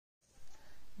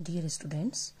Dear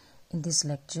students, in this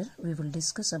lecture we will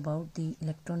discuss about the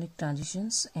electronic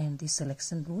transitions and the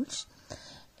selection rules,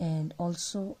 and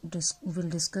also we will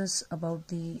discuss about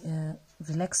the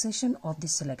relaxation of the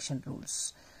selection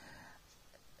rules.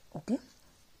 Okay,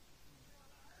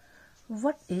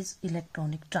 what is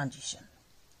electronic transition?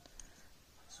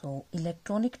 So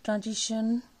electronic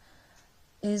transition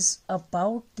is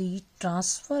about the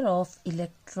transfer of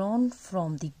electron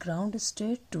from the ground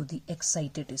state to the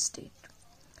excited state.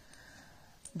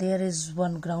 There is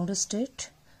one ground state,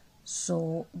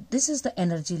 so this is the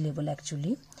energy level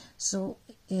actually. So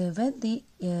when the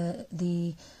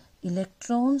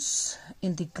electrons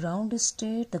in the ground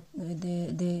state,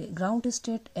 the ground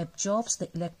state absorbs the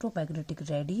electromagnetic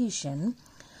radiation,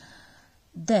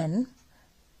 then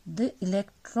the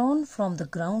electron from the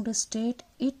ground state,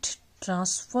 it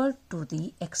transferred to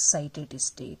the excited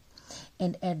state,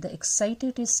 and at the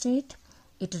excited state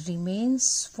it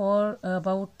remains for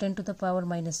about 10 to the power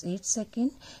minus 8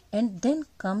 seconds, and then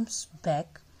comes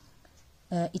back.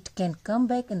 It can come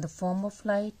back in the form of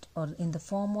light or in the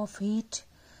form of heat.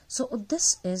 So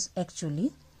this is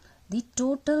actually the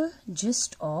total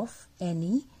gist of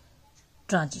any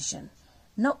transition.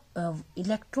 Now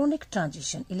electronic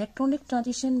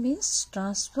transition means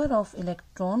transfer of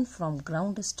electron from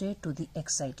ground state to the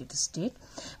excited state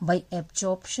by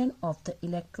absorption of the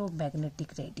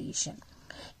electromagnetic radiation.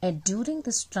 And during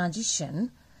this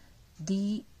transition,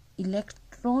 the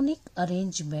electronic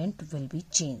arrangement will be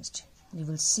changed. You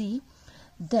will see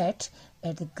that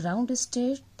at the ground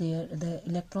state the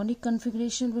electronic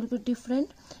configuration will be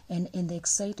different, and in the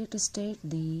excited state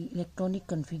the electronic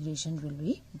configuration will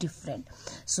be different.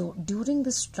 So during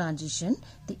this transition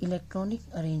the electronic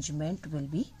arrangement will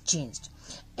be changed,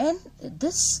 and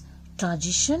this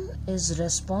transition is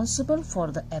responsible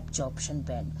for the absorption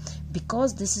band,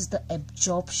 because this is the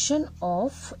absorption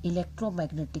of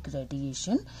electromagnetic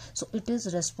radiation, so it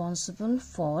is responsible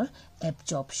for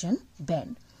absorption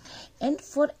band. And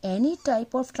for any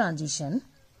type of transition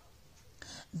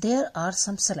there are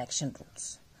some selection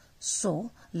rules. So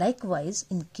likewise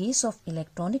in case of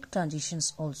electronic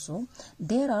transitions also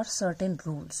there are certain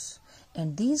rules,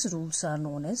 and these rules are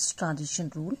known as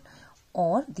transition rule,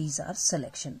 or these are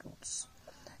selection rules.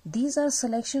 These are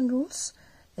selection rules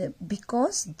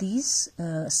because these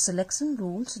selection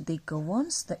rules, they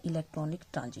governs the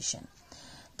electronic transition.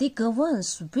 They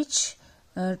governs which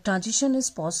transition is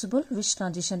possible, which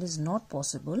transition is not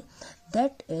possible.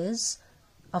 That is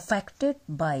affected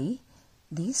by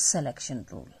the selection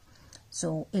rule.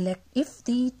 So if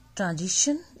the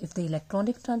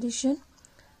electronic transition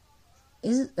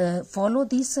is follow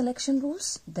these selection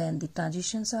rules, then the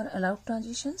transitions are allowed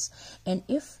transitions, and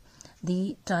if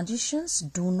the transitions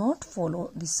do not follow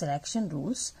the selection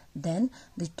rules, then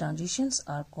the transitions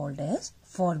are called as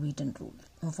forbidden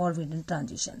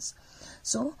transitions.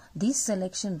 So these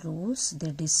selection rules,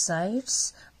 they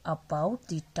decides about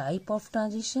the type of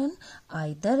transition,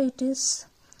 either it is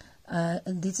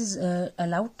this is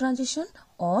allowed transition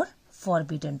or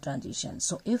forbidden transition.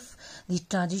 So if the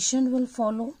transition will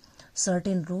follow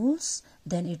certain rules,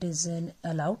 then it is an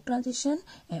allowed transition,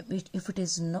 and if it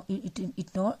is not,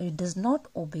 it does not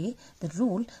obey the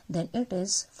rule, then it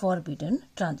is forbidden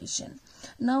transition.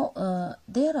 Now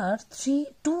there are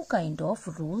two kind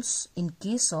of rules in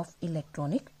case of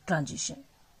electronic transition.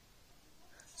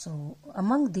 So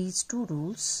among these two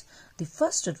rules, the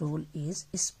first rule is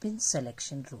spin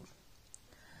selection rule.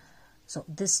 So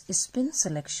this spin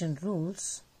selection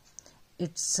rules,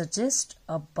 it suggests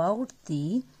about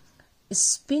the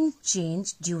spin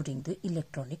change during the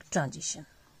electronic transition.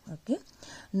 Okay,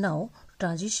 now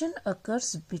transition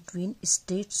occurs between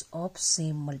states of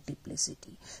same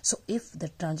multiplicity. So if the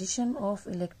transition of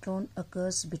electron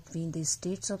occurs between the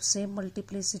states of same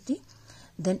multiplicity,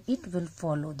 then it will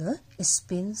follow the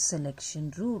spin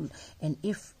selection rule, and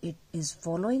if it is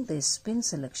following the spin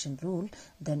selection rule,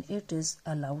 then it is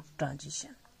allowed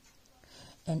transition.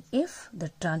 And if the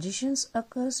transitions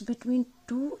occurs between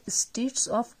two states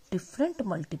of different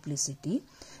multiplicity,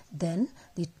 then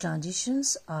the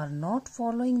transitions are not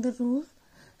following the rule,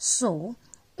 so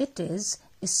it is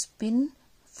spin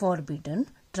forbidden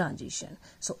transition.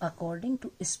 So according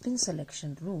to spin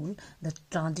selection rule, the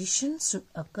transition should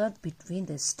occur between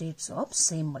the states of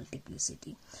same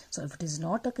multiplicity. So if it is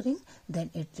not occurring,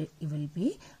 then it will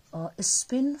be a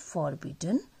spin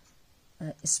forbidden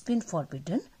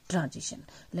transition.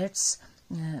 Let's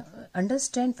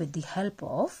understand with the help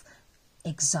of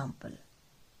example.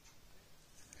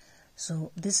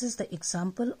 So this is the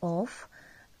example of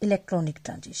electronic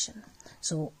transition.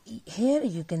 So here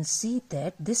you can see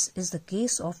that this is the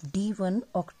case of D1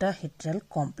 octahedral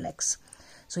complex.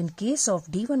 So in case of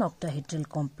D1 octahedral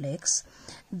complex,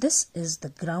 this is the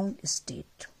ground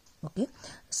state. Okay,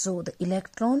 so the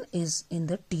electron is in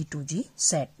the T2G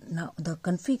set. Now the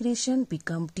configuration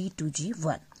become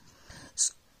T2G1.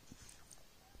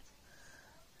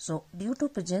 So due to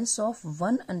presence of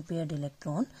one unpaired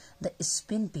electron, the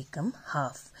spin become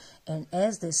half, and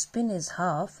as the spin is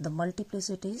half, the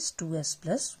multiplicity is 2s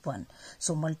plus 1.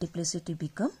 So multiplicity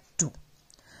become 2.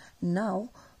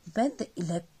 Now when the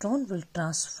electron will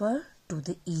transfer to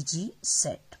the EG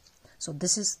set, so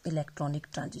this is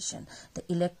electronic transition. The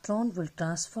electron will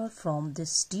transfer from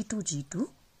this T2G to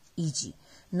EG.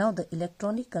 Now the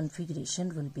electronic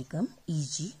configuration will become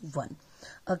EG1.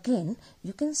 Again,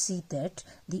 you can see that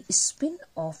the spin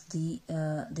of the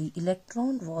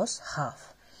electron was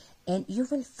half, and you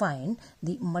will find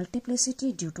the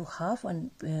multiplicity due to half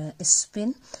and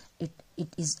spin. It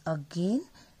is again,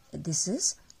 this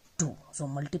is 2. So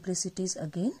multiplicity is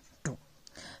again 2.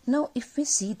 Now if we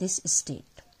see this state,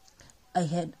 I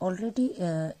had already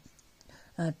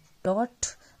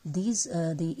taught these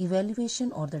the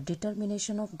evaluation or the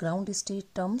determination of ground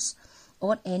state terms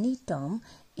or any term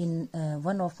in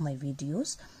one of my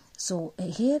videos. So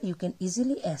here you can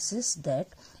easily assess that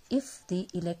if the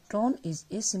electron is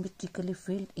asymmetrically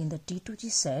filled in the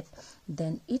T2G set,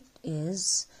 then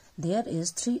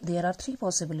there are three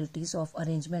possibilities of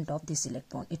arrangement of this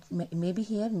electron. It may be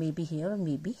here, maybe here, or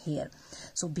maybe here.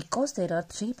 So because there are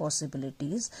three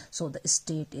possibilities, so the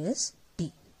state is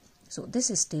T. So this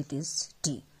state is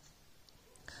T.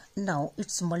 Now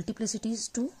its multiplicity is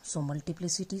 2, so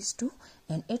multiplicity is 2,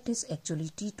 and it is actually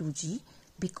T2G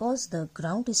because the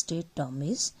ground state term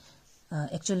is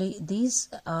actually these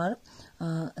are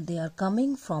they are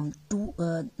coming from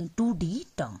 2D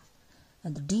term,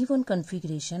 and the D1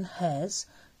 configuration has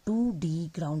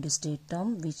 2D ground state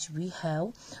term, which we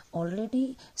have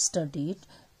already studied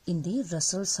in the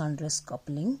Russell-Saunders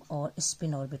coupling or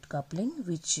spin orbit coupling,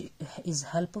 which is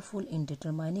helpful in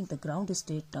determining the ground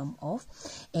state term of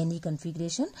any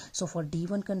configuration. So for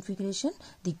D1 configuration,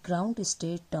 the ground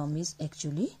state term is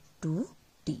actually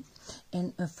 2D,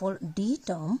 and for D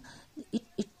term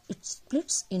it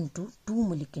splits into two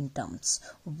Millikan terms.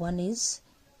 One is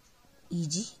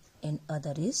EG and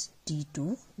other is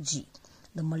T2G.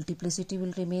 The multiplicity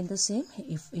will remain the same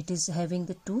if it is having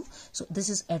the 2. So this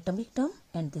is atomic term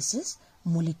and this is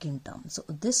Millikan term. So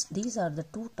these are the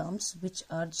two terms which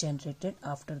are generated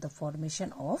after the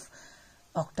formation of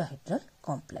octahedral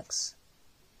complex.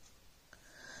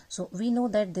 So we know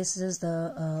that this is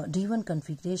the D1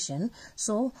 configuration.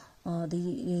 So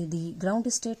the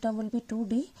ground state term will be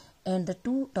 2D, and the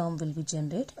two term will be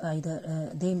generated either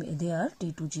they are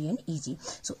T2G and EG.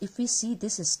 So if we see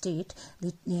this state,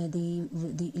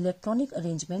 the electronic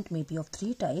arrangement may be of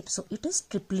three types. So it is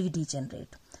triply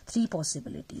degenerate, three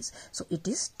possibilities. So it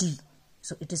is T.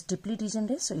 So it is triply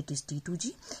degenerate, so it is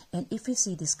T2G. And if we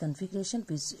see this configuration,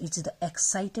 which is the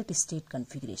excited state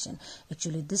configuration,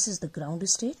 actually this is the ground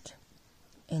state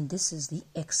and this is the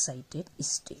excited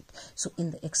state. So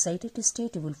in the excited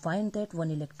state, you will find that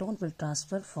one electron will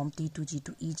transfer from T2G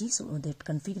to EG, so that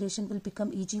configuration will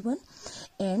become EG1.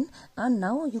 And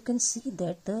now you can see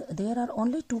that there are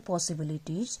only two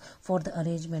possibilities for the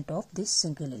arrangement of this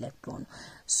single electron.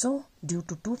 So due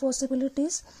to two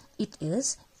possibilities, it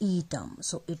is E term.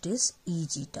 So it is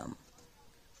EG term.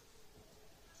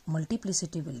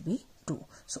 Multiplicity will be 2.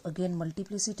 So again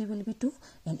multiplicity will be 2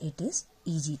 and it is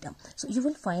EG term. So you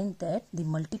will find that the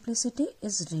multiplicity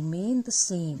is remain the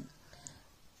same.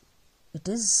 It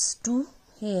is 2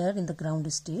 here in the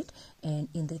ground state, and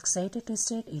in the excited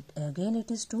state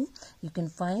it is 2. You can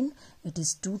find it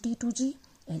is 2T2G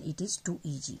and it is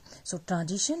 2EG. So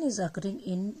transition is occurring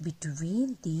in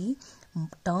between the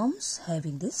terms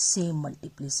having the same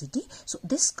multiplicity. So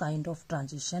this kind of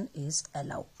transition is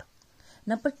allowed.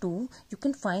 Number 2, you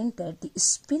can find that the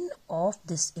spin of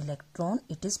this electron,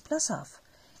 it is plus half,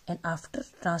 and after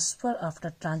transfer,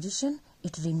 after transition,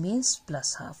 it remains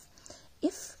plus half.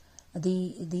 If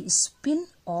the spin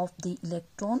of the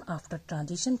electron after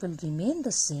transition will remain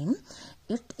the same,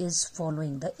 it is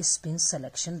following the spin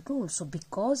selection rule. So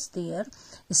because their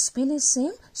spin is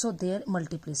same, so their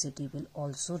multiplicity will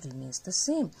also remains the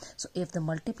same. So if the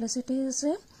multiplicity is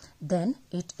same, then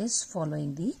it is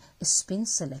following the spin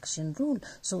selection rule.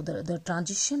 So the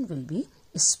transition will be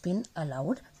spin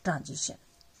allowed transition.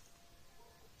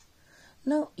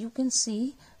 Now you can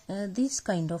see these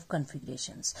kind of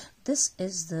configurations. This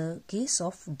is the case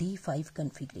of D5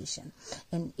 configuration,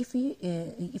 and if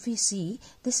we see,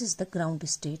 this is the ground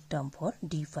state term for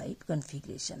D5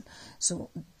 configuration. So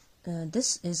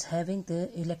this is having the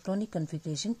electronic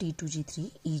configuration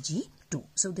T2G3 EG 2.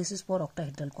 So this is for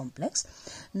octahedral complex.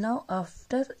 Now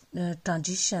after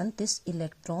transition, this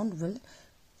electron will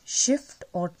shift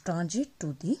or transit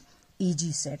to the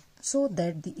EG set, so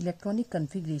that the electronic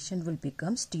configuration will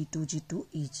become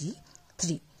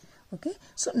T2G2EG3. Okay,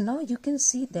 so now you can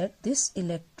see that this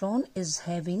electron is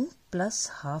having plus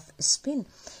half spin,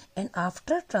 and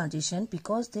after transition,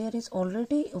 because there is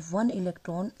already one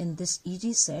electron in this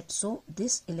EG set, so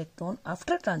this electron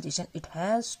after transition it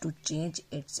has to change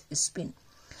its spin.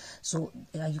 So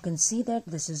you can see that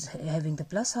this is having the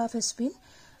plus half spin,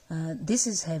 this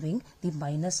is having the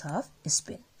minus half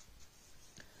spin.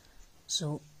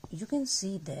 So you can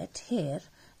see that here,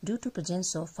 due to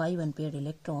presence of 5 unpaired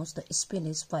electrons, the spin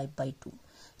is 5 by 2,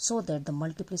 so that the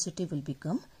multiplicity will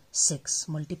become 6.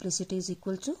 Multiplicity is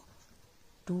equal to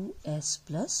 2s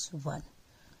plus 1.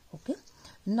 Okay.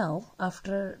 Now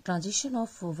after transition of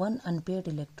one unpaired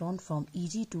electron from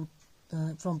EG to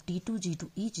from T2G to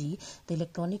EG, the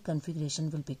electronic configuration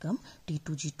will become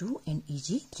T2G2 and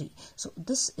EG3. So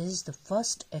this is the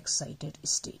first excited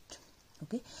state.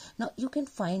 Okay, now you can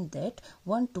find that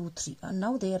 1, 2, 3, and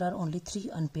now there are only 3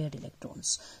 unpaired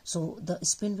electrons, so the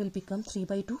spin will become 3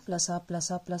 by 2 plus half plus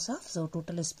half plus half, so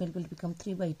total spin will become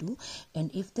 3 by 2,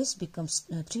 and if this becomes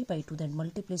 3 by 2, then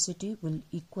multiplicity will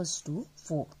equals to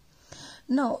 4.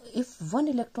 Now if one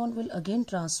electron will again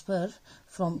transfer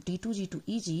from T2G to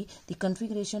EG, the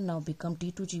configuration now become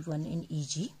T2G1 and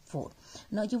EG4.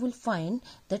 Now you will find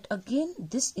that again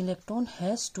this electron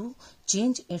has to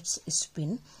change its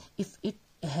spin if it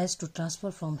has to transfer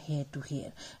from here to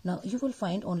here. Now you will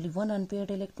find only one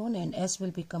unpaired electron, and S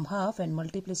will become half and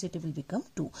multiplicity will become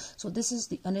 2. So this is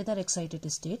the another excited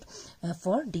state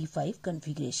for D5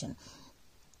 configuration.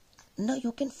 Now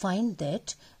you can find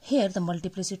that here the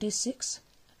multiplicity is 6.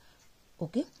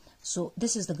 Okay, so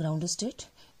this is the ground state,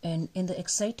 and in the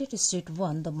excited state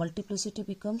 1 the multiplicity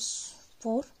becomes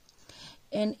 4,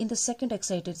 and in the second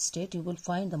excited state you will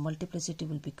find the multiplicity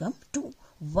will become 2.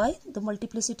 Why the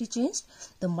multiplicity changed?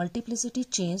 The multiplicity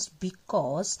changed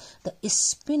because the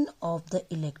spin of the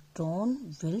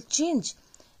electron will change.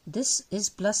 This is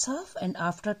plus half, and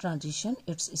after transition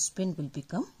its spin will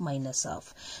become minus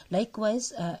half.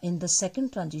 Likewise, in the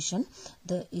second transition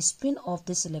the spin of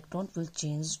this electron will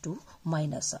change to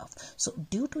minus half. So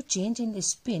due to change in the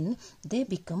spin they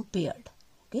become paired.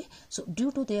 Okay, so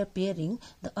due to their pairing,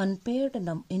 the unpaired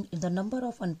the number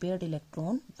of unpaired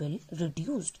electron will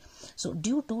reduced. So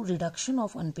due to reduction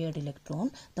of unpaired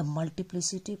electron, the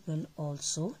multiplicity will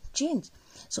also change.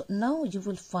 So now you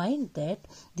will find that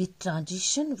the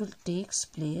transition will takes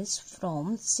place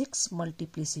from 6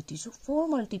 multiplicity to 4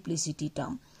 multiplicity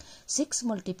term, 6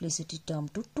 multiplicity term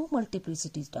to 2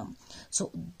 multiplicity term.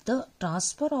 So the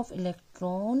transfer of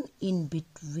electron in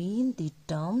between the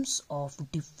terms of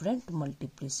different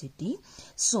multiplicity,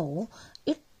 so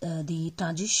the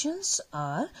transitions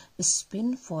are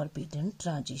spin forbidden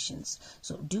transitions.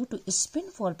 So due to spin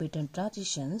forbidden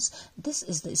transitions, this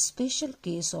is the special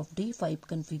case of D5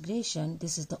 configuration.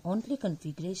 This is the only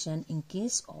configuration in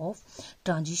case of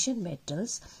transition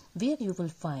metals where you will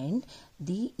find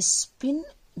the spin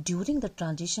during the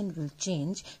transition will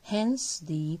change, hence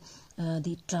the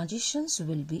transitions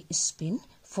will be spin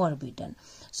forbidden.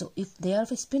 So if they are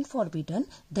spin forbidden,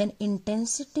 then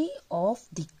intensity of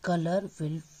the color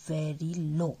will very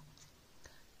low,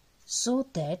 so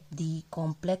that the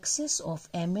complexes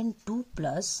of Mn2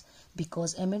 plus,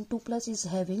 because Mn2 plus is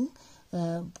having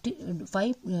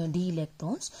 5 d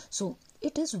electrons, so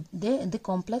it is the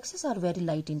complexes are very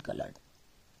light in color.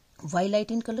 Why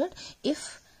light in color?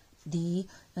 If the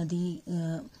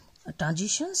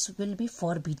transitions will be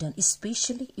forbidden,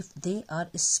 especially if they are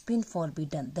spin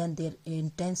forbidden, then their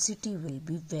intensity will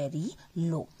be very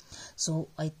low. So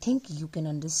I think you can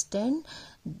understand.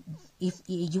 If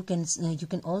you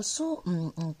can also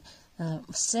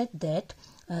said that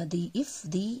if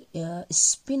the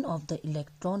spin of the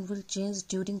electron will change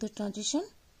during the transition,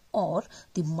 or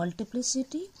the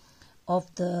multiplicity of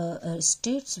the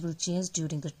states will change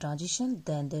during the transition,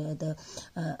 then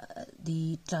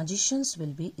the transitions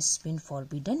will be spin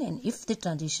forbidden, and if the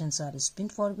transitions are spin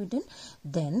forbidden,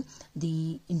 then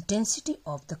the intensity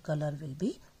of the color will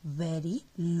be very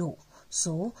low.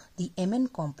 So the Mn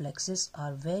complexes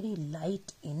are very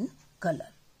light in color.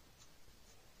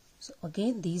 So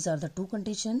again, these are the two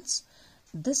conditions.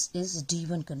 This is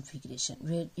D1 configuration,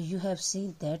 where you have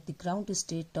seen that the ground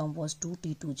state term was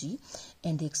 2T2G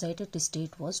and the excited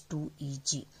state was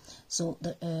 2EG. So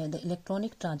the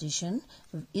electronic transition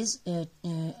is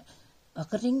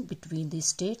occurring between the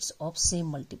states of same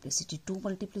multiplicity, 2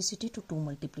 multiplicity to 2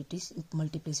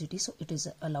 multiplicity, so it is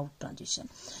a allowed transition.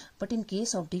 But in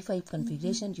case of D5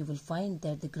 configuration, you will find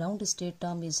that the ground state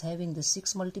term is having the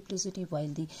 6 multiplicity, while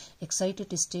the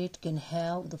excited state can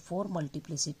have the 4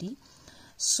 multiplicity.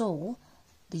 So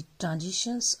the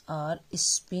transitions are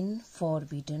spin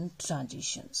forbidden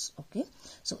transitions. Okay,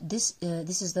 so this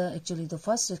is the actually the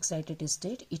first excited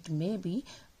state. It may be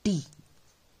T.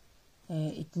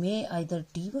 It may either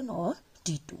T1 or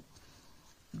T2.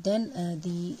 Then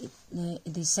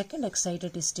the second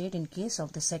excited state, in case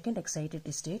of the second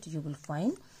excited state, you will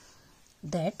find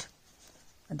that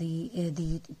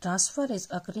the transfer is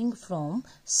occurring from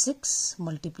 6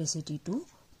 multiplicity to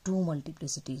 2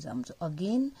 multiplicity terms. So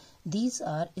again, these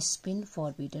are spin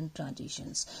forbidden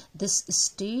transitions. This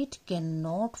state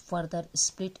cannot further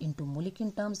split into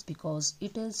Mulliken terms because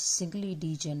it is singly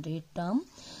degenerate term.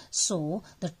 So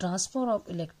the transfer of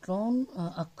electron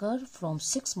occur from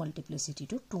 6 multiplicity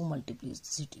to 2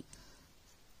 multiplicity.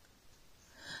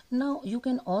 Now you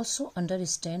can also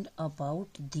understand about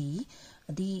the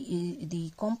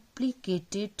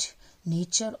complicated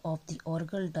nature of the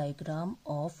orbital diagram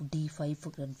of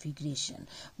D5 configuration.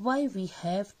 Why we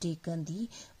have taken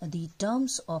the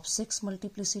terms of 6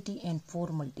 multiplicity and 4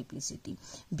 multiplicity?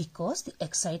 Because the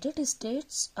excited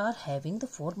states are having the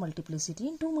 4 multiplicity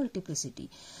and 2 multiplicity.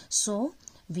 So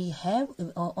we have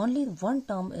only one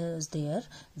term is there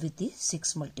with the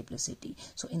 6 multiplicity.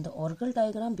 So in the orbital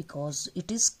diagram, because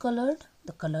it is colored,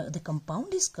 the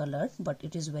compound is colored, but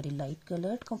it is very light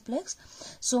colored complex.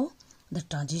 So the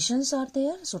transitions are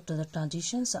there. So the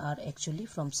transitions are actually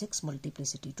from 6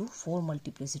 multiplicity to 4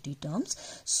 multiplicity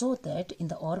terms, so that in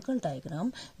the orbital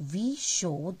diagram we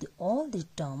show all the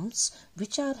terms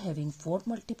which are having 4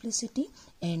 multiplicity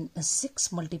and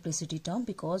 6 multiplicity term,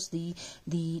 because the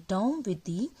term with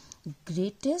the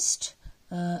greatest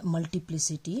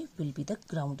multiplicity will be the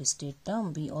ground state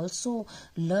term. We also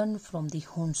learn from the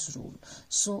Hund's rule.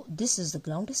 So this is the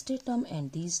ground state term,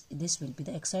 and this will be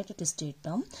the excited state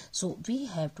term. So we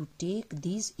have to take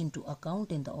these into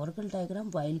account in the orbital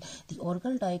diagram, while the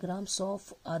orbital diagrams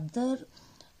of other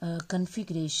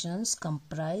configurations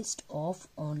comprised of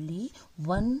only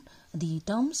the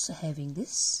terms having this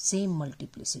same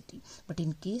multiplicity. But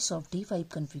in case of D5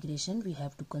 configuration, we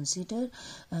have to consider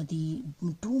the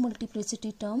 2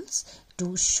 multiplicity terms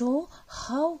to show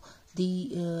how the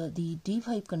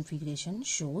D5 configuration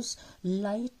shows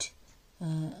light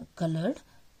color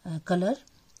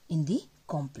in the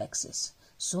complexes.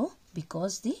 So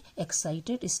because the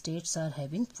excited states are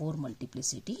having 4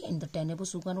 multiplicity, in the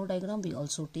Tenebo-Sugano diagram we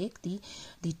also take the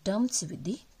terms with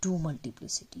the 2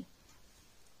 multiplicity.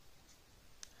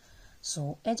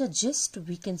 So as a gist,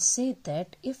 we can say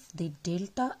that if the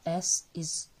delta S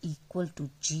is equal to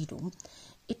 0,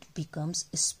 it becomes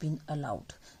spin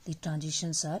allowed. The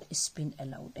transitions are spin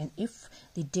allowed, and if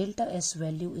the delta S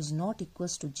value is not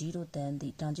equals to 0, then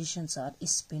the transitions are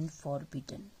spin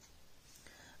forbidden.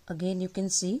 Again, you can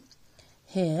see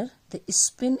here the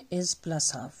spin is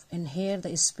plus half, and here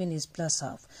the spin is plus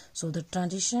half. So the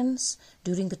transitions,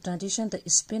 during the transition, the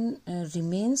spin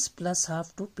remains plus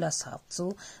half to plus half.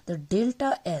 So the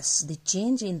delta S, the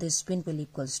change in the spin, will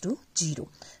equals to 0.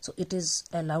 So it is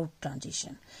allowed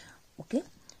transition. Okay.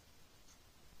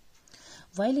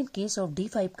 While in case of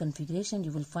D5 configuration,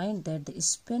 you will find that the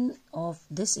spin of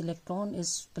this electron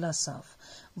is plus half,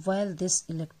 while this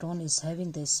electron is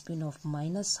having the spin of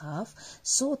minus half,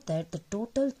 so that the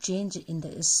total change in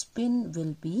the spin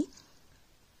will be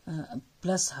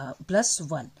plus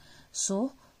 1.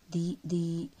 So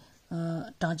the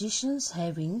transitions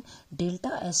having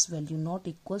delta S value not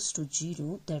equals to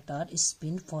 0, that are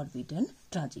spin forbidden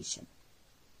transition.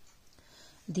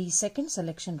 The second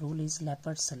selection rule is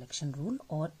Laporte selection rule,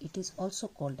 or it is also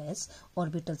called as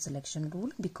orbital selection rule,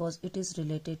 because it is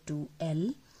related to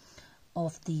L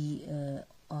of the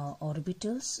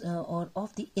orbitals or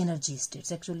of the energy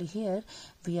states. Actually here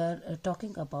we are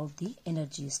talking about the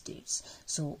energy states.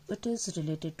 So it is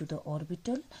related to the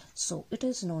orbital. So it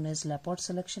is known as Laporte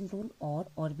selection rule or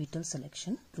orbital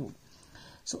selection rule.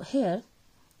 So here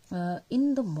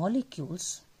in the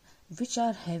molecules which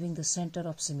are having the center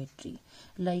of symmetry,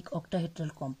 like octahedral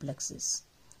complexes,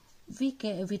 we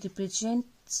represent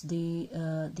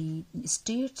the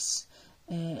states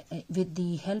with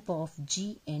the help of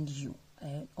G and U.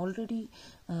 I already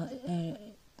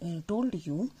told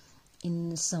you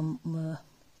in some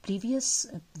previous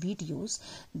videos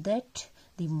that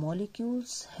the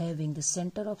molecules having the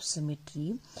center of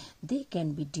symmetry, they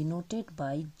can be denoted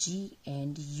by G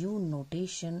and U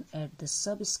notation at the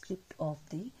subscript of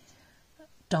the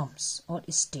terms or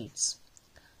states.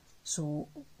 So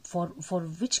for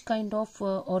which kind of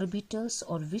orbitals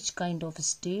or which kind of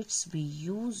states we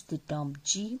use the term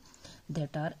G,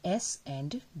 that are S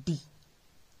and D.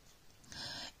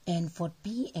 And for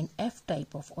P and F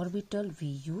type of orbital we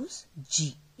use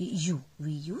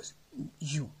we use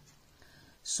U.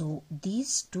 So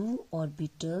these two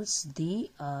orbitals, they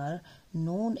are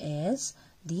known as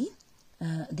they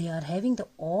are having the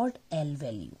odd L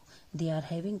value, they are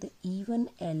having the even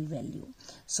L value.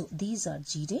 So these are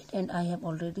G-rate, and I have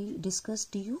already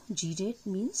discussed to you. G-rate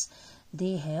means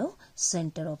they have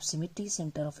center of symmetry,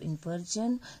 center of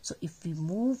inversion. So if we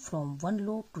move from one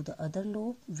lobe to the other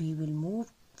lobe, we will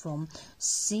move from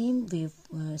same wave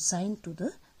sign to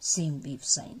the same wave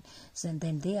sign. So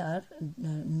then they are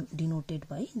denoted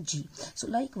by G. So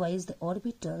likewise the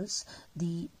orbitals,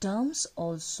 the terms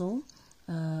also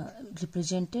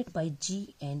represented by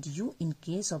G and U in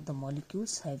case of the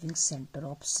molecules having center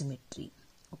of symmetry.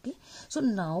 Okay, so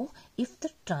now if the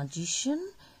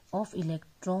transition of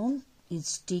electron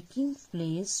is taking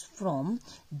place from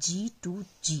G to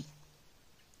G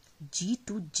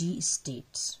to G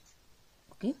states,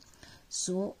 okay,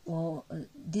 so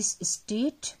this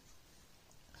state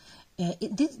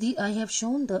I have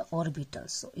shown the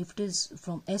orbitals. So if it is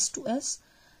from S to S,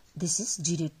 this is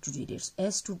G-rate to G-rate.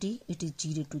 S to D, it is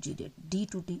G-rate to G-rate. D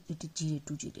to D, it is G-rate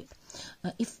to G-rate.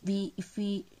 If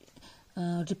we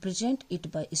represent it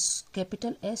by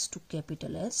capital S to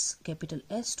capital S, capital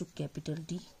S to capital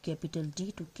D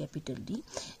to capital D,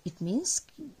 it means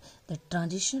the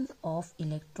transition of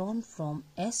electron from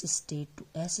S state to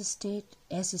S state,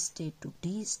 S state to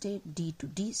D state, D to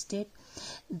D state,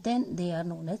 then they are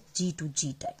known as G to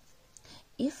G type.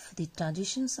 If the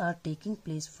transitions are taking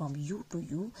place from U to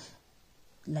U,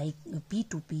 like P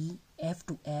to P, F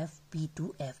to F, P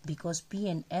to F, because P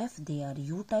and F, they are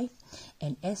U type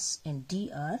and S and D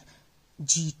are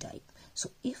G type. So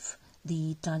if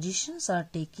the transitions are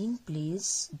taking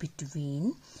place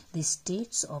between the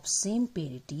states of same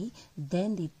parity,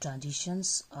 then the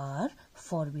transitions are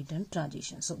forbidden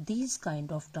transitions. So these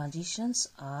kind of transitions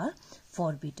are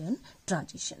forbidden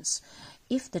transitions.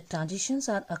 If the transitions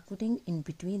are occurring in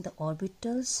between the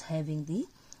orbitals having the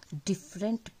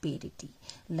different parity,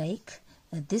 like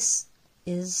this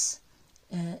is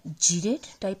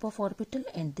G-rate type of orbital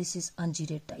and this is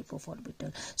un-G-rate type of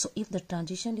orbital. So if the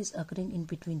transition is occurring in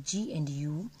between G and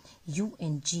U, U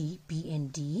and G, P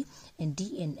and D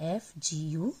and F,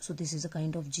 GU, so this is a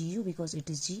kind of GU because it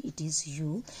is G, it is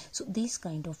U. So these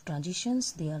kind of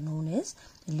transitions, they are known as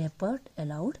Laporte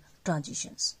allowed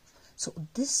transitions. So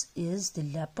this is the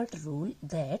Laporte rule,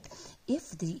 that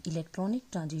if the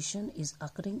electronic transition is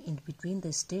occurring in between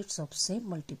the states of same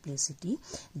multiplicity,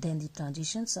 then the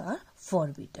transitions are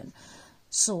forbidden.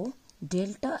 So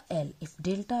delta L, if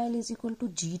delta L is equal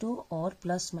to 0 or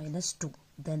plus minus 2,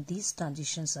 then these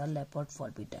transitions are Laporte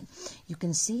forbidden. You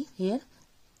can see here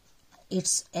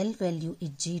its L value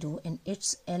is 0 and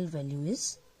its L value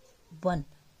is 1.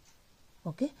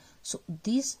 Okay, so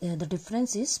these the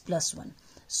difference is plus 1.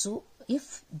 So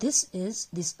if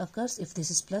this occurs, if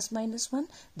this is plus minus 1,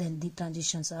 then the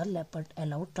transitions are Laporte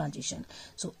allowed transition.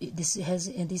 So this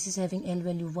is having L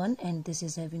value 1 and this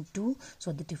is having 2,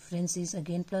 so the difference is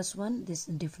again plus 1, this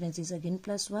difference is again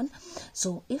plus 1.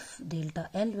 So if delta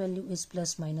L value is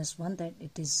plus minus 1, that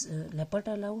it is Laporte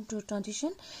allowed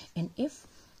transition. And if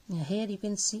here you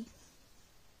can see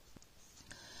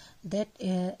that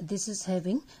this is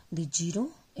having the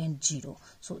 0 and 0,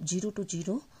 so 0 to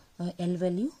 0 L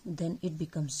value, then it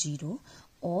becomes 0,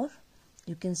 or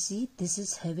you can see this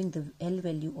is having the L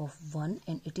value of 1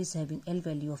 and it is having L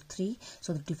value of 3,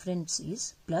 so the difference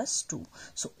is plus 2.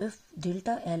 So if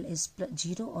delta L is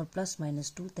 0 or plus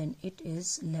minus 2, then it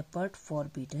is Laporte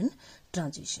forbidden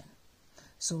transition.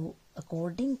 So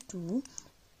according to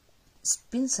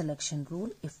spin selection rule,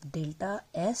 if delta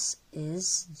S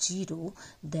is 0,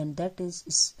 then that is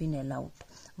spin allowed,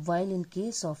 while in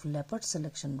case of Laporte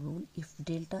selection rule, if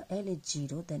delta L is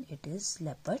 0, then it is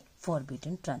Laporte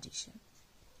forbidden transition.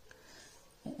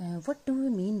 What do we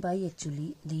mean by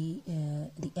actually the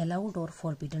allowed or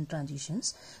forbidden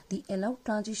transitions? The allowed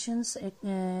transitions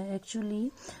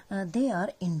actually they are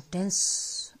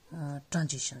intense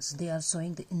transitions, they are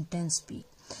showing the intense peak,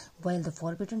 while the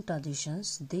forbidden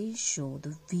transitions, they show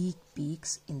the weak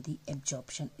peaks in the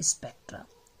absorption spectra.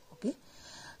 Okay,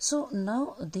 so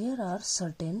now there are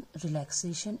certain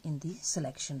relaxation in the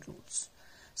selection rules.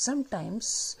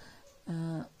 Sometimes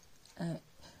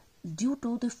due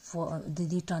to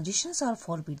the transitions are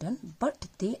forbidden, but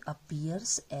they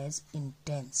appears as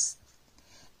intense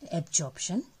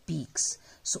absorption peaks.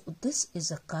 So this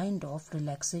is a kind of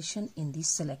relaxation in the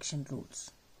selection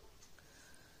rules.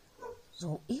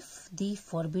 So if the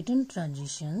forbidden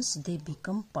transitions they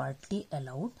become partly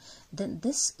allowed, then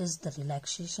this is the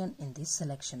relaxation in the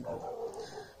selection rule.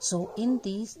 So in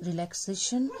the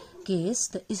relaxation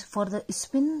case, for the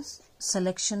spin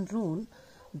selection rule,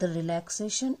 the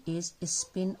relaxation is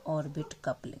spin orbit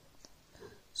coupling.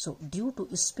 So due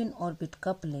to spin orbit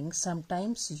coupling,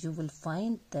 sometimes you will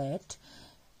find that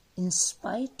in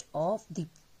spite of the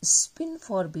spin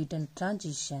forbidden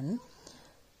transition,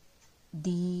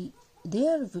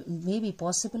 there may be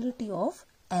possibility of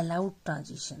allowed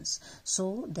transitions,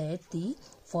 so that the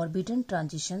forbidden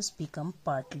transitions become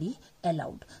partly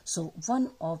allowed. So one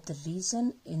of the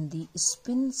reason in the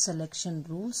spin selection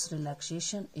rules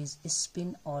relaxation is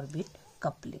spin orbit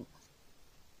coupling.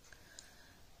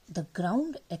 The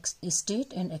ground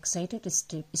state and excited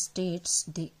states,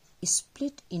 they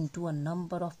split into a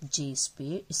number of J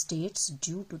states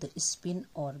due to the spin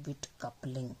orbit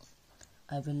coupling.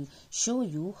 I will show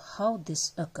you how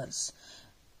this occurs.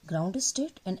 Ground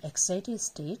state and excited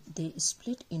state, they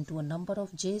split into a number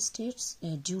of J states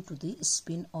due to the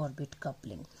spin orbit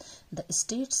coupling. The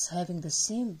states having the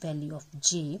same value of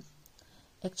J,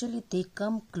 actually they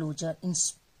come closer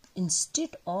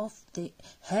instead of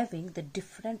having the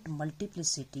different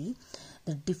multiplicity.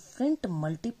 The different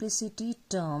multiplicity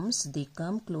terms, they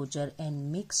come closer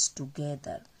and mix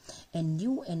together, and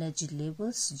new energy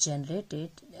levels generated,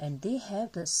 and they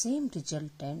have the same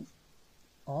resultant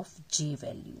of J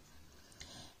value.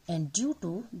 And due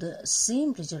to the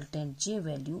same resultant J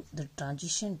value, the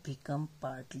transition become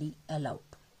partly allowed.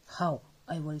 How?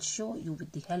 I will show you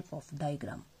with the help of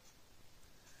diagram.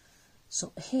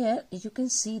 So here you can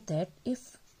see that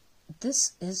if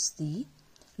this is the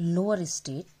lower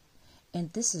state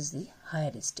and this is the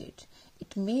higher state,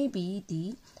 it may be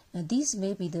these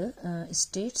may be the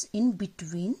states in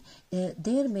between.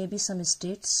 There may be some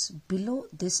states below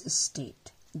this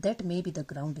state, that may be the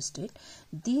ground state.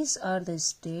 These are the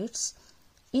states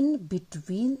in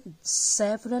between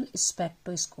several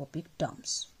spectroscopic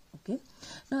terms. Okay,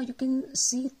 now you can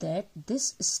see that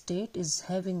this state is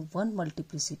having one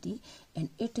multiplicity and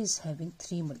it is having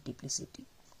three multiplicity,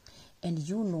 and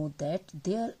you know that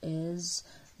there is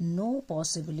no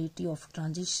possibility of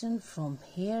transition from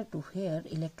here to here,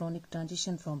 electronic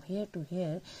transition from here to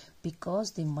here,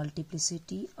 because the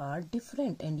multiplicity are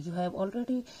different. And you have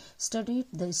already studied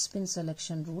the spin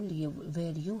selection rule,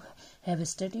 where you have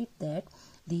studied that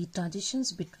the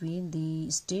transitions between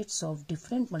the states of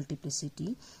different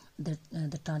multiplicity,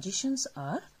 the transitions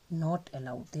are not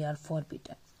allowed, they are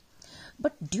forbidden.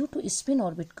 But due to spin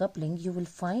orbit coupling, you will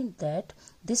find that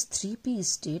this 3p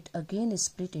state again is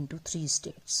split into three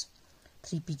states: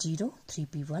 3p0,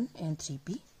 3p1 and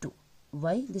 3p2.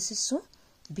 Why this is so?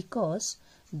 Because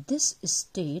this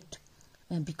state,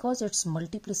 because its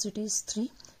multiplicity is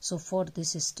 3, so for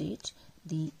this state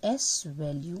the S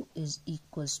value is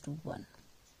equals to 1,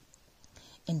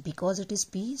 and because it is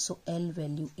p, so L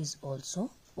value is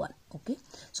also 1. Okay,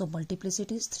 so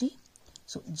multiplicity is 3,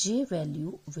 so J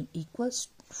value will equals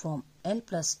from L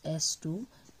plus S to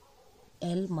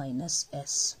L minus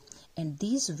S, and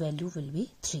these value will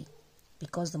be 3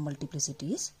 because the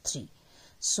multiplicity is 3.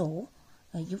 So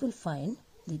you will find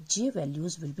the J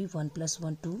values will be 1 plus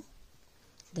 1 2,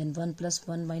 then 1 plus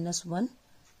 1 minus 1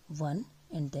 1,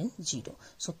 and then 0.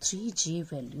 So 3 J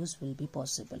values will be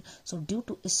possible. So due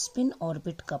to spin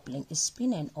orbit coupling,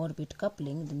 spin and orbit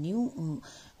coupling, the new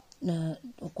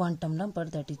quantum number,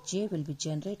 that is J, will be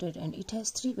generated, and it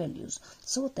has 3 values,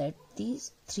 so that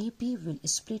these 3p will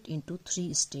split into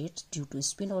 3 states due to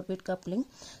spin orbit coupling.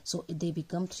 So they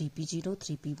become 3p0,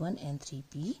 3p1 and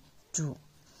 3p2.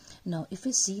 Now if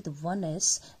we see the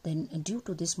 1s, then due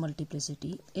to this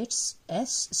multiplicity, its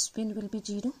S spin will be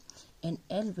 0 and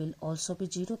L will also be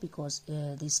 0 because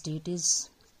the state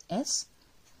is S.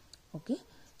 Okay,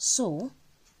 so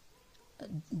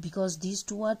because these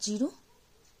two are 0,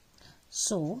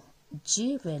 so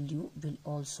J value will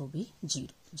also be 0.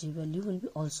 J value will be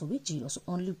also be 0. So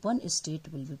only one state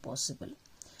will be possible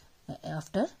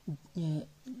after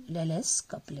LS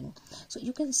coupling. So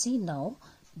you can see now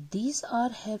these are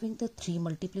having the 3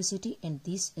 multiplicity and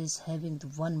this is having the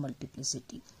 1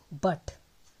 multiplicity. But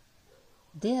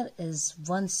there is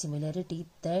one similarity,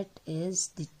 that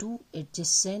is the two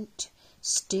adjacent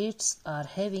states are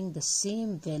having the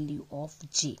same value of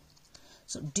J.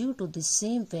 So due to the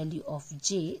same value of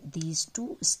J, these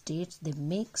two states they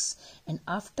mix, and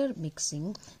after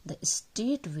mixing, the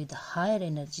state with higher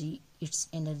energy, its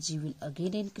energy will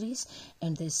again increase,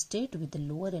 and the state with the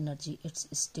lower energy, its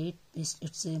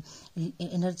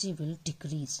energy will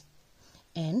decrease.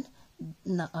 And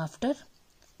now after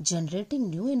generating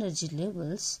new energy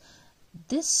levels,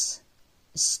 this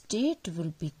state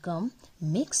will become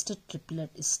mixed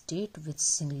triplet state with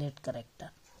singlet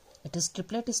character. It is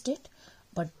triplet state,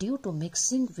 but due to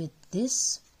mixing with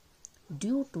this,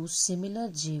 due to similar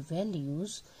J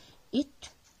values, the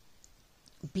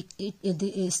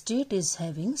state is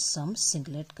having some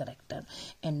singlet character,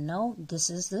 and now this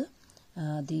is the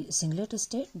singlet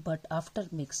state, but after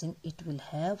mixing it will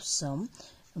have some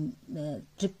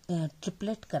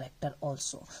triplet character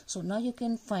also. So now you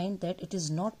can find that it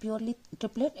is not purely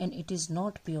triplet and it is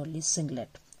not purely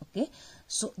singlet. Okay,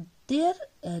 so their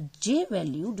J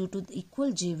value, due to the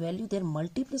equal J value, their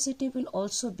multiplicity will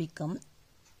also become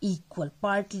equal,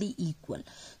 partly equal.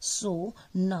 So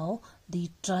now the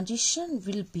transition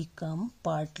will become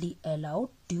partly allowed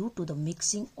due to the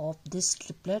mixing of this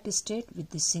triplet state with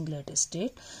the singlet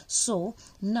state. So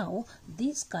now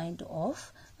these kind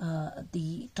of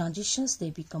the transitions, they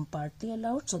become partly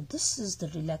allowed. So this is the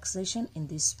relaxation in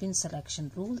the spin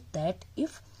selection rule, that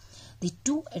if the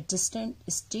two adjacent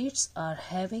states are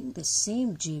having the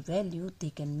same J value,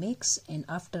 they can mix, and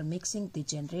after mixing they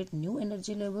generate new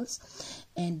energy levels,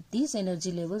 and these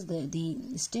energy levels,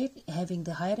 the state having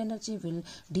the higher energy will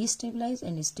destabilize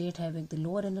and state having the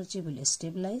lower energy will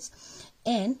stabilize,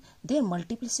 and their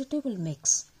multiplicity will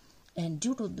mix. And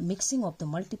due to the mixing of the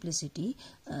multiplicity,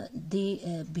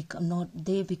 they become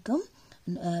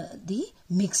the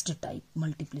mixed type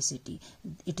multiplicity.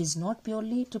 It is not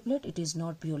purely triplet, it is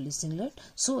not purely singlet,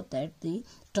 so that the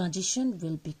transition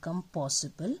will become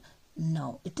possible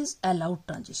now. It is allowed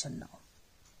transition now.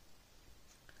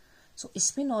 So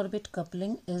spin orbit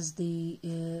coupling is the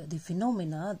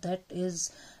phenomena that is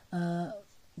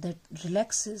that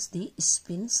relaxes the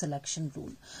spin selection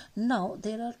rule. Now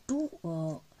there are two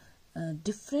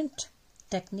different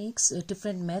techniques,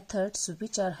 different methods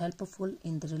which are helpful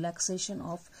in the relaxation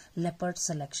of Laporte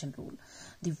selection rule.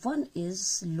 The one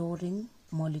is lowering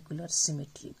molecular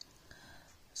symmetry.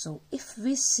 So if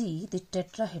we see the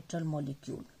tetrahedral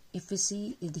molecule, if we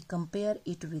see compare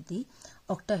it with the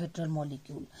octahedral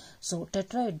molecule, so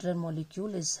tetrahedral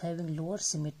molecule is having lower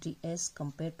symmetry as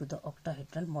compared to the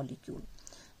octahedral molecule.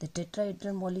 The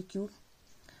tetrahedral molecule,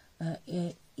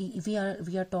 we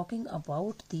are talking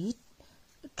about the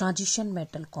transition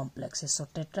metal complexes. So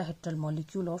tetrahedral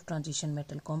molecule of transition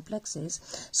metal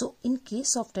complexes. So in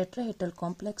case of tetrahedral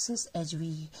complexes, as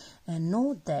we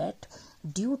know that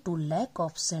due to lack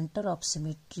of center of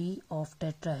symmetry of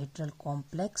tetrahedral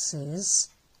complexes,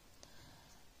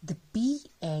 the p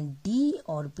and d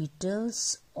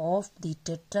orbitals of the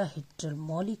tetrahedral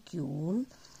molecule,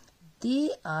 they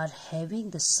are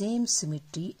having the same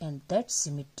symmetry, and that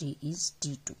symmetry is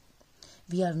D2.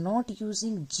 We are not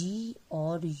using G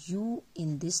or U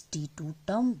in this T2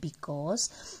 term because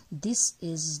this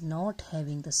is not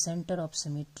having the center of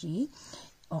symmetry.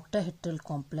 Octahedral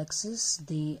complexes,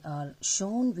 they are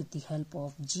shown with the help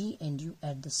of G and U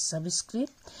at the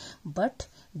subscript, but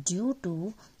due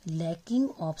to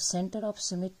lacking of center of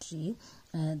symmetry,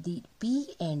 the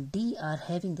P and D are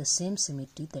having the same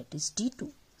symmetry, that is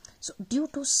T2. So due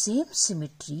to same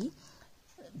symmetry,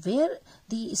 where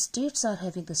the states are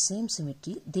having the same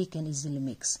symmetry, they can easily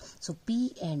mix. So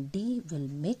P and D will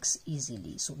mix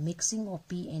easily. So mixing of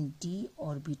P and D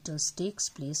orbitals takes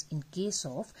place in case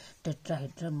of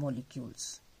tetrahedral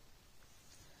molecules.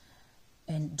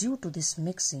 And due to this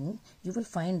mixing, you will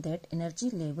find that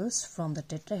energy levels from the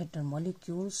tetrahedral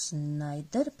molecules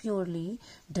neither purely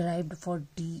derived for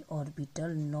D orbital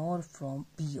nor from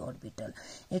P orbital.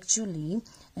 Actually,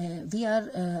 we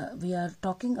are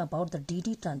talking about the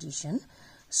DD transition.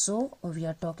 So we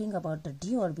are talking about the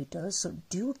d orbital. So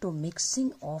due to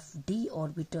mixing of d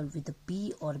orbital with the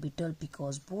p orbital,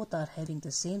 because both are having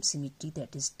the same symmetry,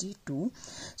 that is d2,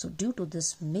 so due to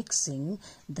this mixing,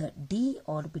 the d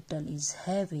orbital is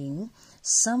having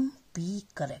some p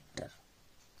character.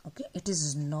 Okay, it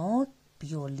is not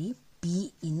purely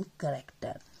p in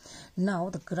character. Now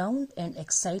the ground and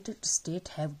excited state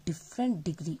have different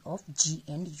degree of G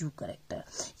and U character.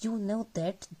 You know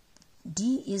that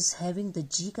D is having the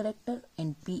G character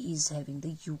and P is having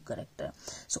the U character.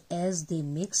 So as they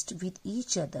mixed with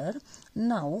each other,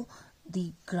 now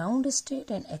the ground state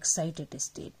and excited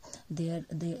state,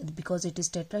 because it is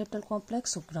tetrahedral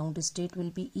complex, so ground state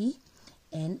will be E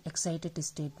and excited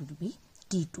state will be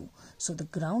T2. So the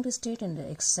ground state and the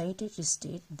excited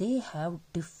state, they have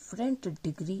different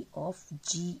degree of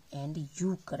G and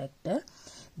U character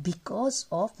because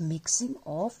of mixing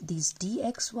of these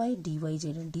dxy, dyz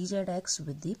and dzx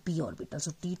with the p orbital.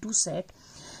 So T2 set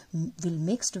will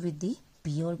mixed with the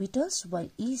p orbitals, while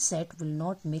E set will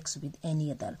not mix with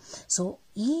any other. So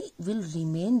E will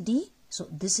remain the So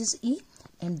this is E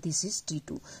and this is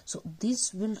D2. So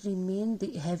this will remain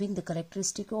having the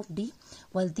characteristic of D,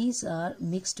 while these are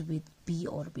mixed with p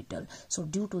orbital. So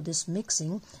due to this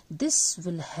mixing, this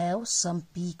will have some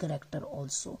p character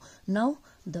also. Now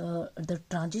the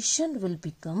transition will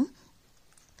become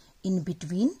in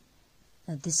between.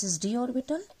 This is d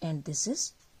orbital and this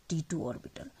is d2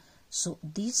 orbital. So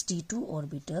these d2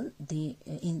 orbital, they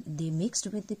mixed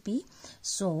with the p,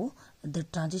 so the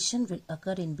transition will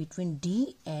occur in between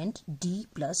d and d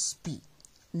plus p.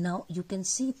 Now you can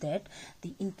see that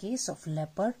in case of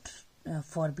Laporte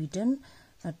forbidden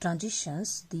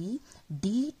transitions, the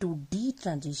d to d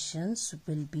transitions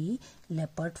will be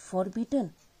Laporte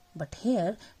forbidden. But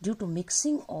here, due to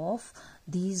mixing of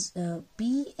these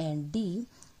p and d,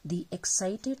 the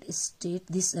excited state,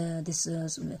 the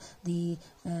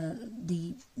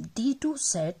D2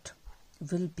 set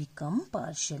will become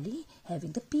partially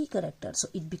having the p character. So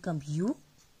it becomes U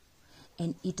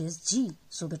and it is G.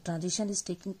 So the transition is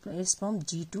taking place from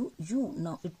G to U.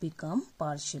 Now it become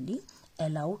partially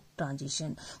allowed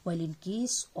transition. While in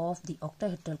case of the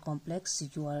octahedral complex,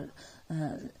 you are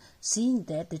seeing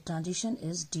that the transition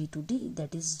is D to D,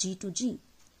 that is G to G.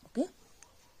 Okay.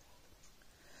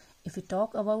 If we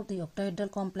talk about the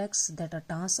octahedral complex that are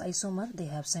trans isomer, they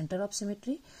have center of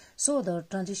symmetry. So the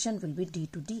transition will be D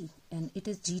to D and it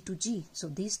is G to G. So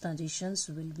these transitions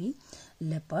will be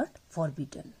Laporte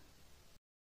forbidden.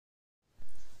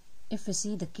 If we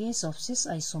see the case of cis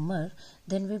isomer,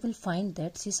 then we will find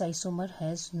that cis isomer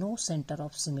has no center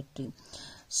of symmetry.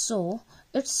 So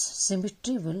its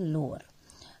symmetry will lower.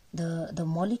 The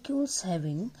molecules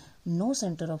having no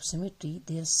center of symmetry,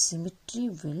 their symmetry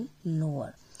will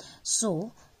lower.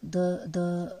 So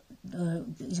the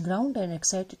ground and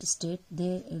excited state,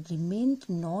 they remained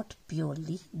not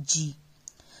purely G.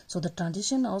 So the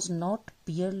transition was not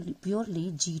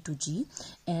purely G to G,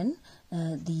 and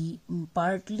the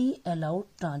partly allowed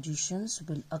transitions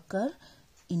will occur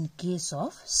in case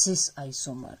of cis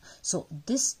isomer. So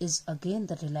this is again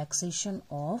the relaxation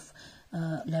of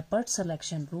Laporte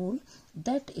selection rule,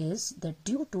 that is that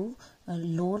due to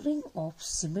lowering of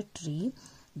symmetry,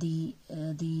 the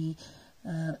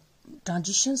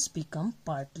transitions become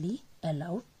partly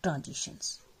allowed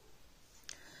transitions.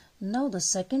 Now the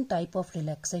second type of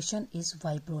relaxation is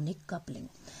vibronic coupling,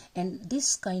 and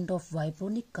this kind of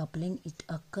vibronic coupling, it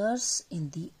occurs in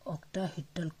the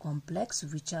octahedral complex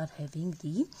which are having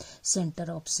the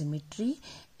center of symmetry,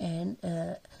 and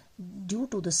due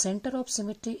to the center of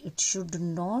symmetry, it should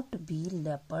not be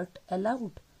Laporte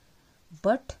allowed,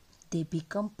 but they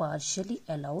become partially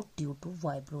allowed due to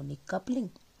vibronic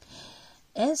coupling.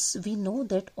 As we know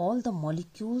that all the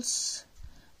molecules,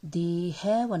 they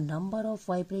have a number of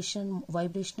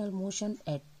vibrational motion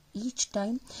at each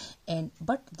time,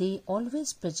 but they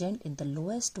always present in the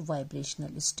lowest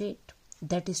vibrational state,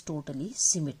 that is totally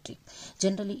symmetric.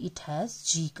 Generally it has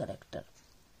G character.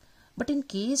 But in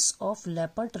case of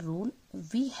Laporte rule,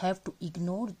 we have to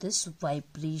ignore this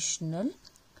vibrational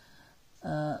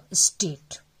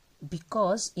state,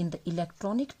 because in the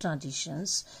electronic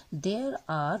transitions there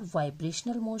are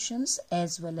vibrational motions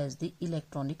as well as the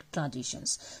electronic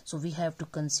transitions. So we have to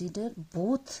consider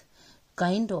both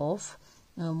kind of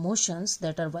motions,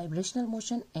 that are vibrational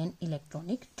motion and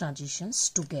electronic transitions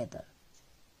together.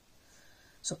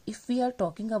 So if we are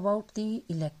talking about the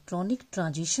electronic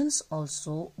transitions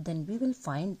also, then we will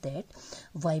find that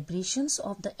vibrations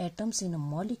of the atoms in a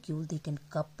molecule, they can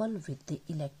couple with the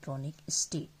electronic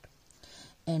state.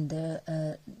 And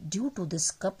due to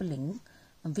this coupling,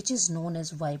 which is known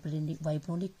as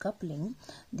vibronic coupling,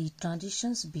 the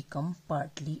transitions become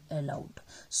partly allowed.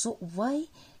 So why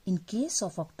in case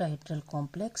of octahedral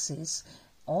complexes,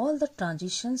 all the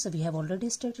transitions, we have already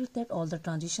stated that all the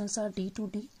transitions are D to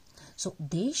D. So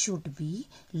they should be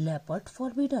Laporte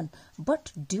forbidden.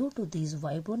 But due to this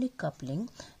vibronic coupling,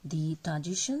 the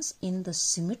transitions in the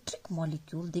symmetric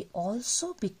molecule, they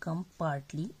also become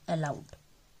partly allowed.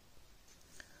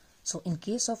 So in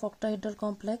case of octahedral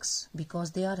complex,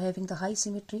 because they are having the high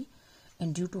symmetry,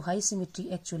 and due to high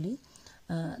symmetry actually,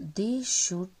 they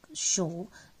should show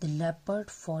the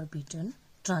Laporte forbidden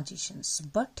transitions,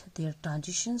 but their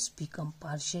transitions become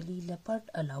partially Laporte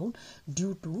allowed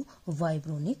due to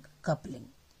vibronic coupling.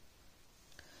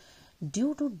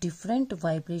 Due to different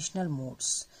vibrational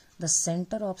modes, the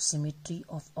center of symmetry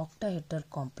of octahedral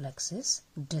complex is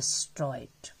destroyed.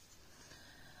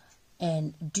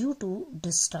 And due to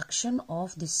destruction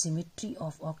of the symmetry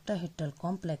of octahedral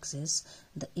complexes,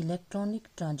 the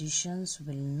electronic transitions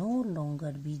will no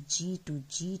longer be G to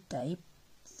G type,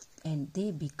 and they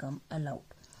become allowed.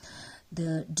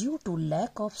 Due to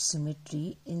lack of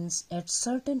symmetry at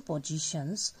certain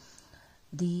positions,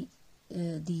 due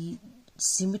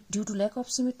to lack of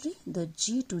symmetry, the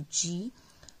G to G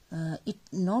it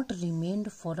not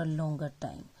remained for a longer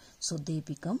time, so they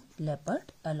become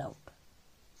Laporte allowed.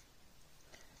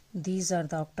 These are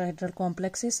the octahedral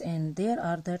complexes, and there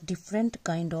are the different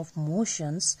kind of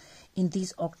motions in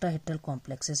these octahedral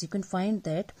complexes. You can find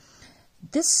that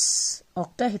this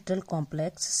octahedral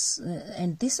complex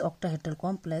and this octahedral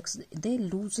complex, they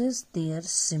loses their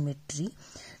symmetry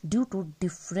due to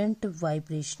different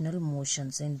vibrational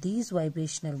motions, and these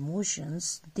vibrational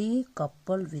motions, they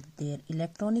couple with their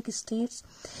electronic states,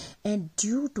 and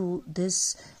due to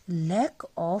this lack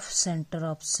of center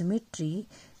of symmetry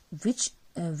which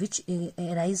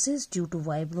arises due to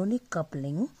vibronic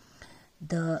coupling,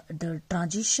 the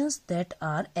transitions that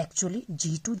are actually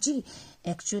G to G.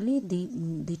 Actually,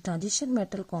 the transition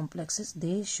metal complexes,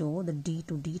 they show the D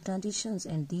to D transitions,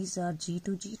 and these are G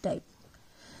to G type.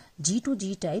 G to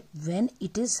G type when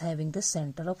it is having the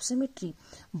center of symmetry,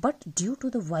 but due to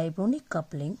the vibronic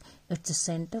coupling, its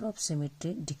center of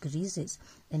symmetry decreases,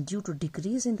 and due to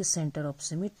decrease in the center of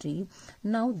symmetry,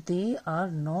 now they are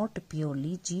not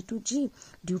purely G to G.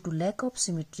 Due to lack of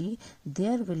symmetry,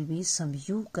 there will be some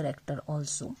U character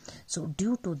also. So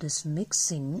due to this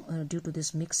mixing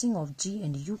of G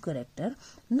and U character,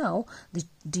 now the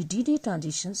DD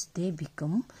transitions, they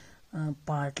become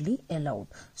partly allowed.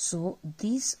 So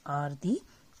these are the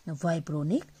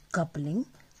vibronic coupling,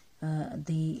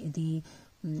 the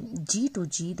G to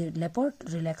G, the Laporte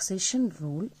relaxation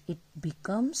rule, it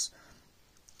becomes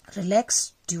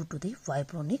relaxed due to the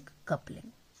vibronic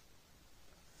coupling.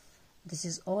 This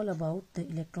is all about the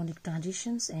electronic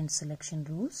transitions and selection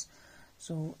rules.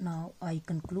 So now I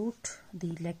conclude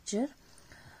the lecture.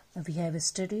 We have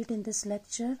studied in this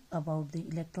lecture about the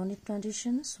electronic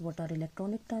transitions. What are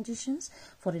electronic transitions?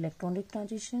 For electronic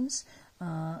transitions,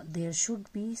 there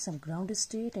should be some ground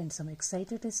state and some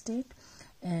excited state,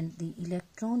 and the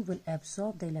electron will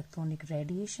absorb the electronic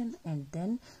radiation and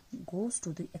then goes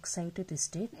to the excited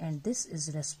state, and this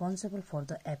is responsible for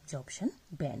the absorption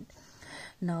band.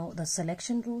 Now the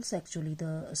selection rules, actually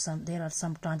there are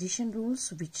some transition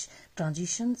rules, which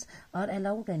transitions are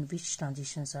allowed and which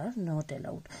transitions are not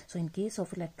allowed. So in case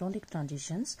of electronic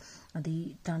transitions,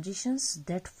 the transitions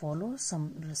that follow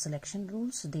some selection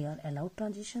rules, they are allowed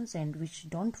transitions, and which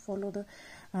don't follow the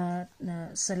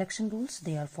selection rules,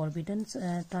 they are forbidden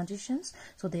transitions.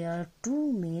 So there are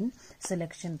two main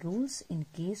selection rules in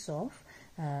case of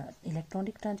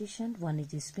electronic transition. One is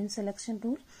the spin selection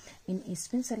rule. In a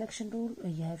spin selection rule,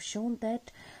 you have shown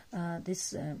that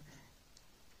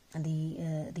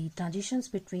the transitions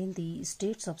between the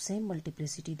states of same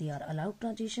multiplicity, they are allowed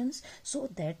transitions, so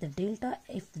that the delta,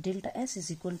 if delta S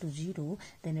is equal to 0,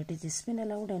 then it is spin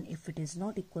allowed, and if it is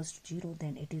not equals to 0,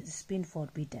 then it is spin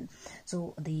forbidden.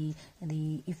 So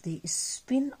if the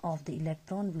spin of the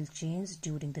electron will change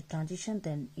during the transition,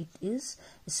 then it is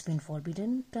spin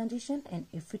forbidden transition, and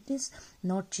if it is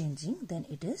not changing, then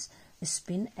it is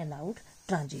spin allowed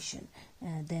transition.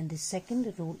 Then the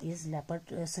second rule is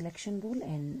Laporte selection rule,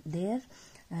 and there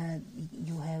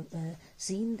you have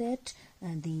seen that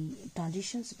the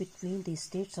transitions between the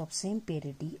states of same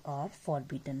parity are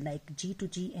forbidden, like G to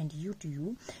G and U to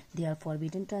U, they are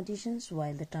forbidden transitions,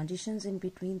 while the transitions in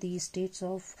between the states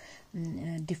of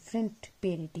different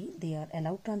parity, they are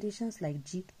allowed transitions, like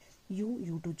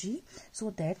U to G,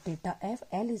 so that delta F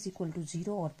L is equal to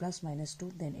 0 or plus minus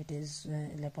 2, then it is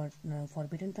Laporte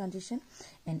forbidden transition,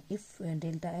 and if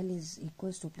delta L is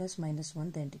equals to plus minus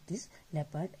 1, then it is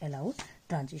Laporte allowed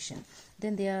transition.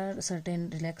 Then there are certain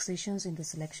relaxations in the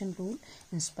selection rule.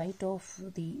 In spite of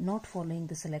the not following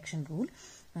the selection rule,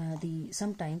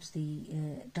 sometimes the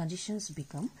transitions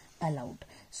become allowed.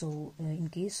 So in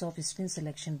case of spin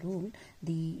selection rule,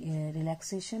 the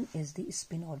relaxation is the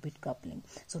spin orbit coupling.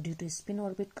 So due to spin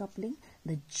orbit coupling,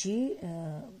 the J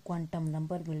quantum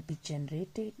number will be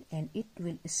generated, and it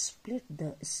will split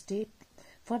the state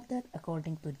further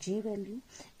according to J value,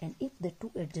 and if the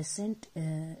two adjacent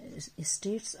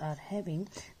states are having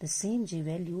the same J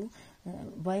value,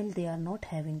 while they are not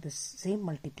having the same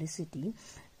multiplicity,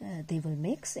 they will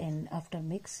mix, and after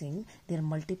mixing their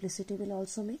multiplicity will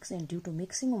also mix, and due to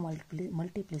mixing of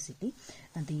multiplicity,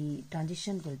 the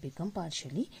transition will become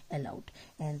partially allowed.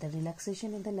 And the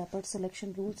relaxation in the Laporte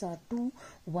selection rules are two.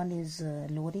 One is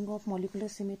lowering of molecular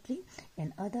symmetry,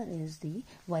 and other is the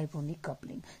vibronic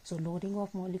coupling. So lowering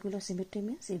of molecular symmetry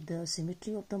means if the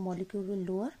symmetry of the molecule will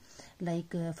lower,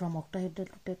 like from octahedral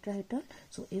to tetrahedral.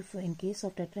 So if in case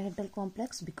of tetrahedral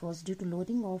complex, because due to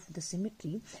lowering of the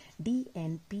symmetry, D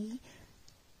and P,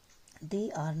 they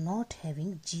are not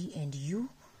having G and U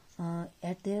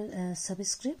at their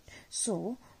subscript,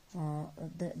 so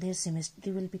their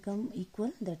symmetry will become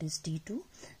equal, that is D2,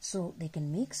 so they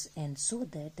can mix, and so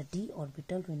that the d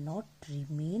orbital will not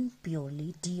remain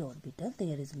purely d orbital,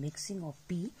 there is mixing of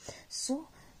p, so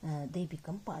they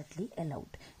become partly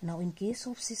allowed. Now in case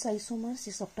of cis isomer,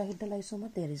 cis octahedral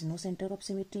isomer, there is no center of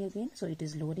symmetry again, so it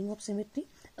is lowering of symmetry,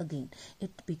 again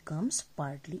it becomes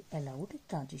partly allowed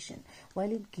transition. While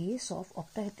in case of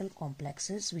octahedral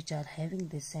complexes which are having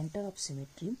the center of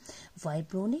symmetry,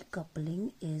 vibronic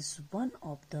coupling is one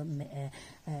of the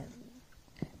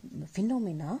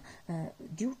phenomena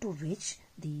due to which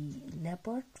the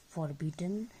Laporte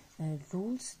forbidden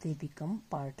rules, they become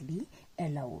partly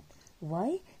allowed.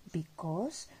 Why?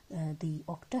 Because the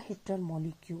octahedral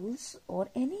molecules or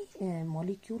any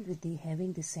molecule with the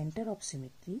having the center of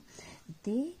symmetry,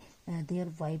 they their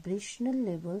vibrational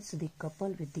levels, they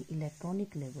couple with the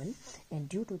electronic level, and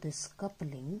due to this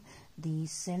coupling, the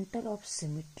center of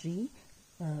symmetry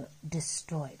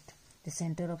destroyed. The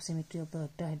center of symmetry of the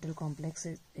octahedral complex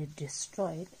is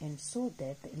destroyed, and so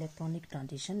that the electronic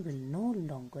transition will no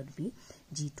longer be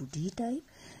G to D type.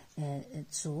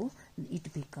 So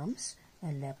it becomes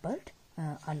a Laporte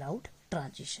allowed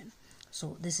transition.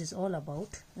 So this is all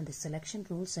about the selection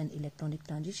rules and electronic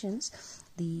transitions.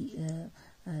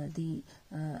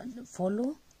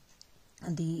 Follow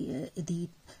the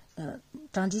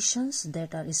transitions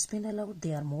that are spin allowed,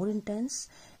 they are more intense.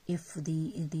 If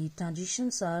the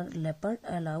transitions are Laporte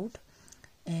allowed,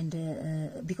 and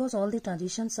because all the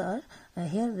transitions are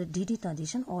here, the DD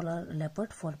transition, all are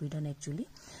Laporte forbidden actually.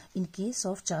 In case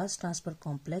of charge transfer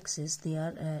complexes, they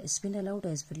are spin allowed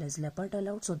as well as Laporte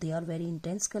allowed, so they are very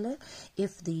intense color.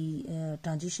 If the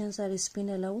transitions are spin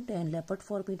allowed and Laporte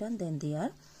forbidden, then they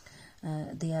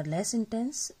are less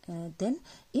intense. Then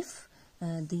if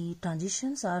the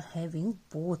transitions are having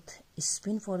both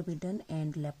spin forbidden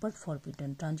and Laporte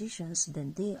forbidden transitions,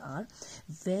 then they are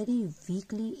very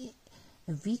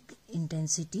weak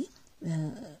intensity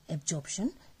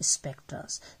absorption spectra.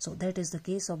 So that is the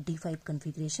case of D5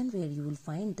 configuration, where you will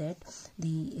find that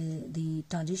the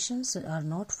transitions are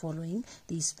not following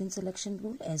the spin selection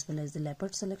rule as well as the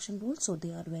Laporte selection rule, so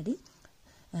they are very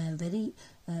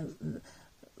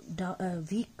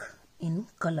weak in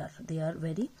color. They are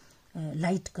very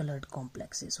light colored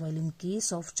complexes. While in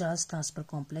case of charge transfer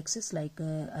complexes, like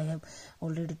I have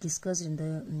already discussed in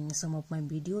the some of my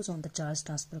videos on the charge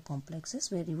transfer complexes,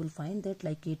 where you will find that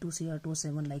like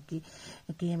K2Cr27, like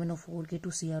KMnO4,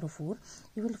 K2Cr4,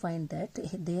 you will find that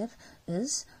there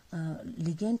is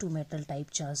ligand to metal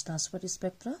type charge transfer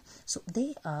spectra, so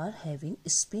they are having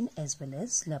spin as well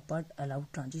as Laporte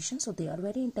allowed transition, so they are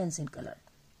very intense in color.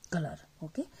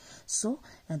 Okay, so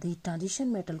the transition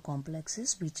metal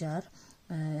complexes which are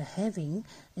having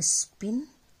spin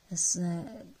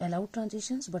allowed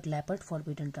transitions but Laporte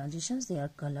forbidden transitions, they are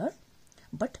colored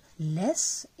but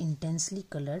less intensely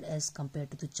colored as compared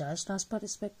to the charge transfer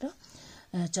spectra,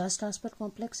 charge transfer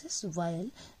complexes, while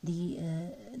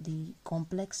the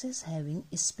complexes having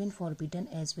spin forbidden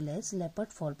as well as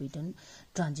Laporte forbidden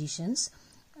transitions,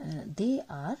 they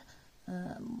are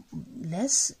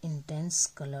less intense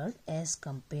colored as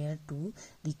compared to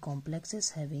the complexes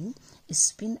having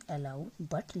spin allowed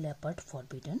but Laporte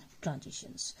forbidden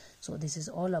transitions. So this is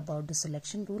all about the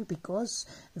selection rule, because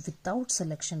without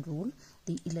selection rule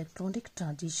the electronic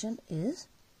transition is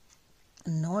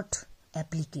not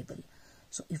applicable.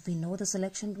 So if we know the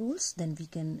selection rules, then we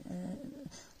can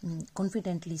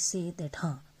confidently say that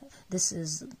this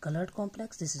is colored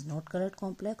complex, this is not colored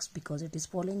complex, because it is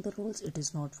following the rules, it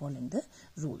is not following the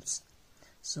rules.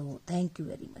 So thank you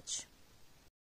very much.